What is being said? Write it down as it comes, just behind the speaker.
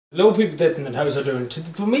Hello people that and how's I doing?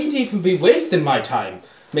 For me to even be wasting my time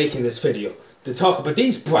making this video to talk about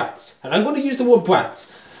these brats, and I'm going to use the word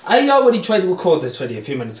brats. I already tried to record this video a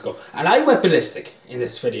few minutes ago, and I went ballistic in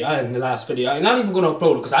this video, in the last video. I'm not even going to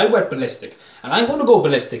upload it because I went ballistic, and I'm going to go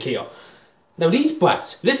ballistic here. Now these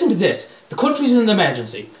brats, listen to this, the country's in an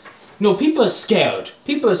emergency. No, people are scared.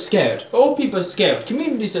 People are scared. All people are scared.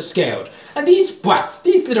 Communities are scared. And these brats,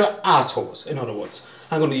 these little assholes, in other words,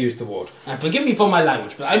 I'm going to use the word. And forgive me for my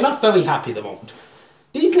language, but I'm not very happy at the moment.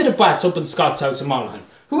 These little brats up in scotshouse in Monaghan,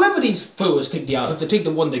 whoever these fools think they are, if they think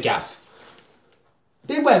they won the gaff,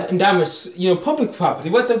 they went and damaged, public property.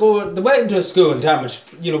 They went into a school and damaged,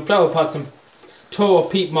 flower pots and tore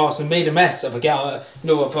up peat moss and made a mess of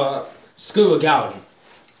of a school garden.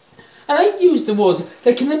 And I use the words,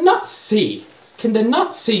 like, can they not see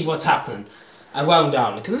what's happening around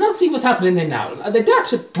Ireland? Can they not see what's happening in Ireland? Are they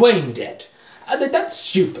that brain dead? Are they that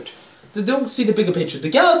stupid? They don't see the bigger picture. The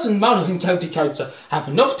girls in Monaghan County Council have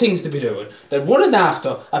enough things to be doing. They're running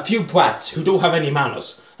after a few brats who don't have any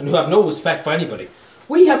manners and who have no respect for anybody.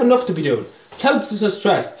 We have enough to be doing. Councils are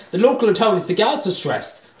stressed. The local authorities, the guards are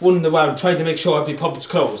stressed, running around trying to make sure every pub is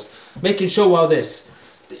closed, making sure all this.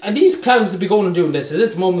 And these clowns will be going and doing this at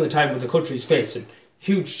this moment in time when the country is facing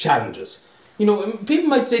huge challenges. People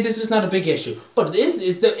might say this is not a big issue, but it is.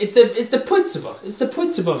 It's the principle. It's the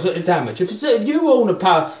principle of damage. If you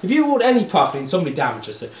own any property and somebody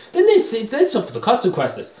damages it, then they suffer the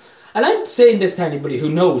consequences. And I'm saying this to anybody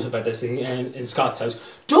who knows about this in Scott's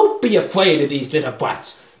house. Don't be afraid of these little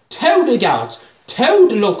brats. Tell the guards, tell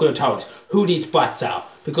the local authorities who these brats are.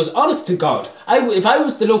 Because honest to God, if I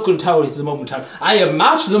was the local authorities at the moment in time, I have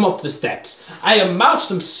marched them up the steps. I have marched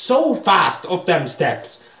them so fast up them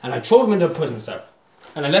steps. And I throw them into a prison cell.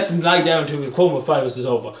 And I let them lie down until the coronavirus is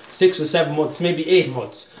over. 6 or 7 months, maybe 8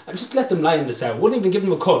 months. I just let them lie in the cell. Wouldn't even give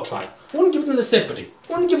them a court trial. Wouldn't give them the sympathy.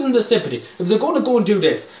 If they're going to go and do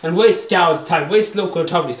this and waste guards' time, waste local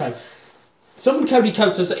authorities' time. Some county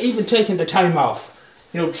councils are even taking the time off.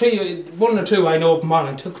 One or two I know up in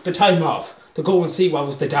Monaghan took the time off to go and see what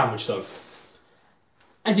was the damage done.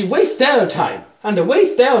 And they waste their time. And they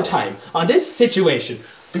waste their time on this situation.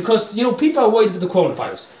 Because, people are worried about the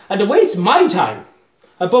coronavirus. And they waste my time,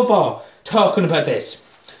 above all, talking about this.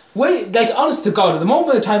 Honest to God, at the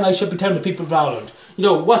moment in time I should be telling the people of Ireland,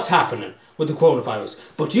 what's happening with the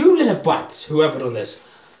coronavirus. But you little brats, whoever done this,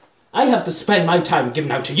 I have to spend my time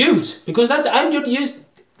giving out to yous. Because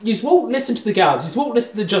you won't listen to the guards, you won't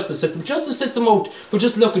listen to the justice system. The justice system will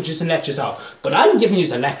just look at you and let you off. But I'm giving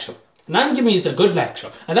you a lecture. And I'm giving you a good lecture.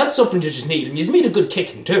 And that's something you just need. And you need a good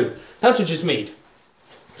kicking too. That's what you just need.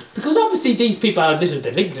 Because obviously these people are little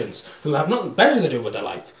delinquents who have nothing better to do with their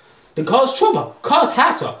life than cause trouble, cause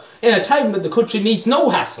hassle, in a time when the country needs no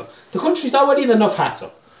hassle. The country's already in enough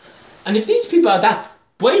hassle. And if these people are that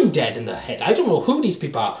brain dead in the head, I don't know who these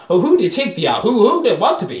people are, or who they think they are, who they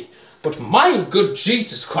want to be. But my good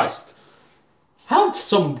Jesus Christ, have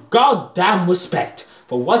some goddamn respect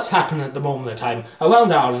for what's happening at the moment in time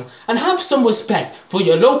around Ireland, and have some respect for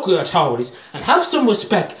your local authorities, and have some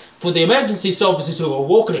respect for the emergency services who are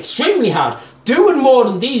working extremely hard, doing more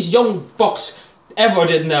than these young bucks ever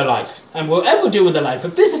did in their life, and will ever do in their life.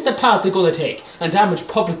 If this is the path they're going to take, and damage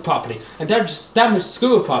public property, and damage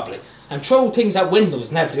school property, and throw things out windows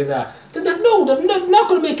and everything like that, then they're not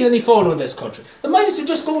going to make it any further in this country. They might as well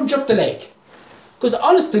just go and jump the lake. Because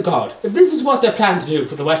honest to God, if this is what they plan to do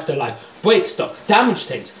for the rest of their life, break stuff, damage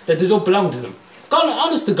things that they don't belong to them,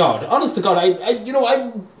 honest to God,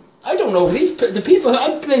 I don't know, the people,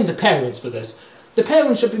 I blame the parents for this. The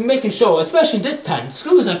parents should be making sure, especially this time,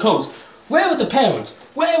 schools are closed. Where are the parents?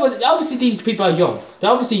 Obviously these people are young.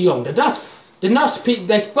 They're obviously young. They're not,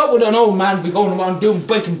 like, what would an old man be going around doing,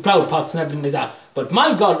 breaking flower pots and everything like that? But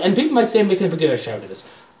my God, and people might say making a bigger shout of this.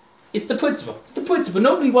 It's the principle. It's the principle.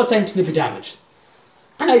 Nobody wants anything to be damaged.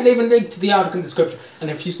 And I leave a link to the article in the description.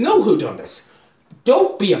 And if you know who done this,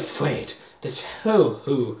 don't be afraid to tell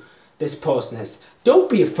who this person is. Don't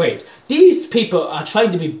be afraid. These people are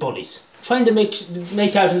trying to be bullies. Trying to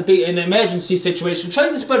make out an emergency situation.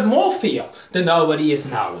 Trying to spread more fear than there already is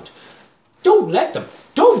in Ireland. Don't let them.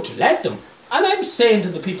 Don't let them. And I'm saying to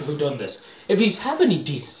the people who done this, if you have any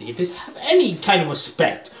decency, if you have any kind of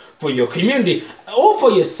respect for your community or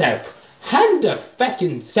for yourself, hand the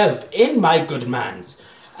feckin' self in, my good mans.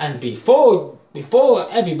 And before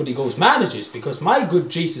everybody goes manages, because my good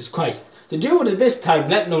Jesus Christ, to do it at this time,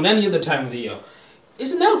 let alone any other time of the year,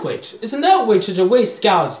 is an outrage. It's an outrage to waste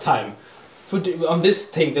guards' time on this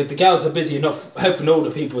thing, that the guards are busy enough helping older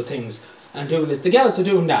people with things and doing this. The guards are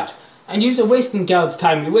doing that. And you're wasting guards'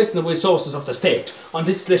 time, you're wasting the resources of the state on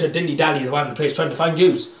this little dilly-dally around the place trying to find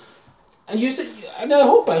yous. And and I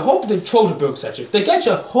hope they throw the books at you. If they get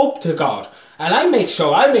you, hope to God. And I make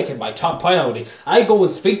sure I make it my top priority. I go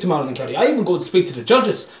and speak to Monaghan County. I even go and speak to the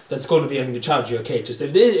judges that's going to be in charge of your cages.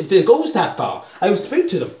 If it goes that far, I will speak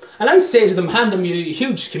to them. And I say to them, hand them a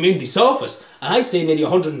huge community service. And I say nearly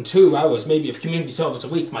 102 hours, maybe of community service a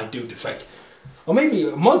week might do the trick. Or maybe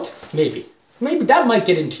a month, maybe. Maybe that might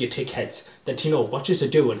get into your thick heads. That you know what you're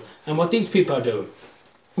doing and what these people are doing.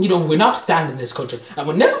 You know, we're not standing in this country and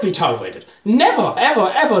will never be tolerated. Never, ever,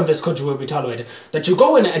 ever in this country will be tolerated that you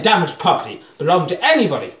go in a damaged property belonging to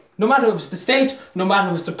anybody. No matter if it's the state, no matter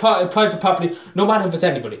if it's a private property, no matter if it's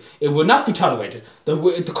anybody. It will not be tolerated.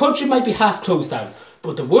 The country might be half closed down,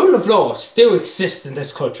 but the rule of law still exists in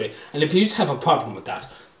this country. And if you have a problem with that,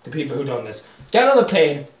 the people who done this, get on a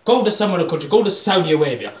plane, go to some other country, go to Saudi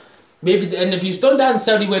Arabia. Maybe, and if you've done that in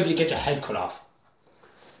Saudi Arabia, you get your head cut off.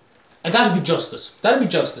 And that'll be justice. That'll be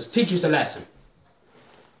justice. Teach us a lesson.